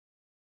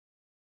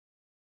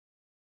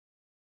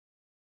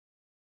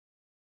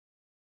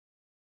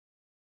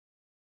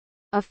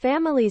A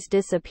family's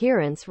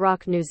disappearance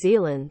rocked New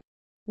Zealand.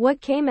 What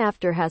came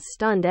after has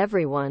stunned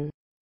everyone.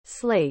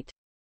 Slate.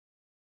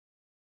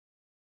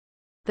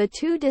 The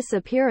two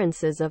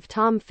disappearances of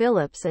Tom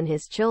Phillips and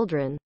his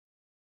children.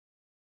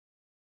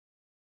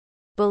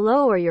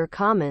 Below are your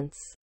comments.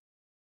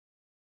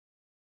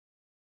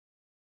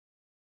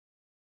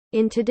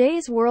 In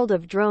today's world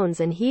of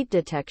drones and heat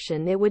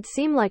detection, it would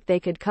seem like they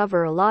could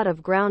cover a lot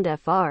of ground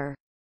fr.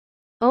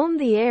 Own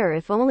the air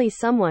if only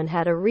someone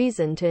had a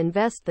reason to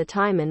invest the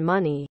time and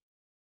money.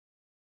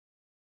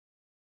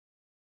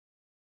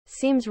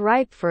 Seems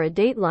ripe for a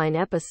Dateline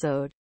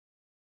episode.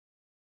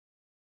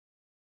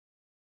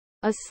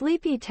 A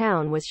sleepy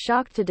town was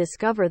shocked to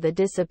discover the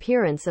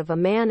disappearance of a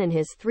man and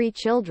his 3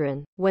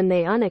 children, when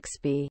they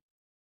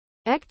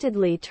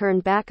unexpectedly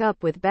turned back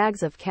up with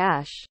bags of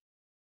cash.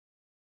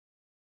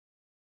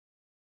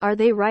 Are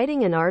they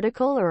writing an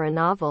article or a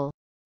novel?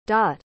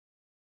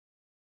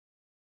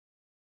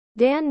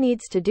 Dan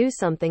needs to do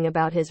something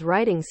about his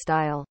writing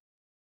style.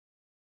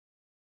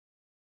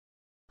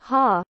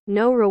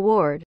 No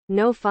reward,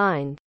 no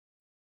find.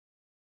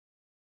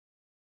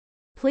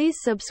 Please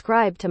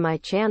subscribe to my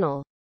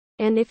channel.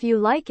 And if you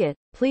like it,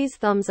 please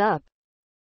thumbs up.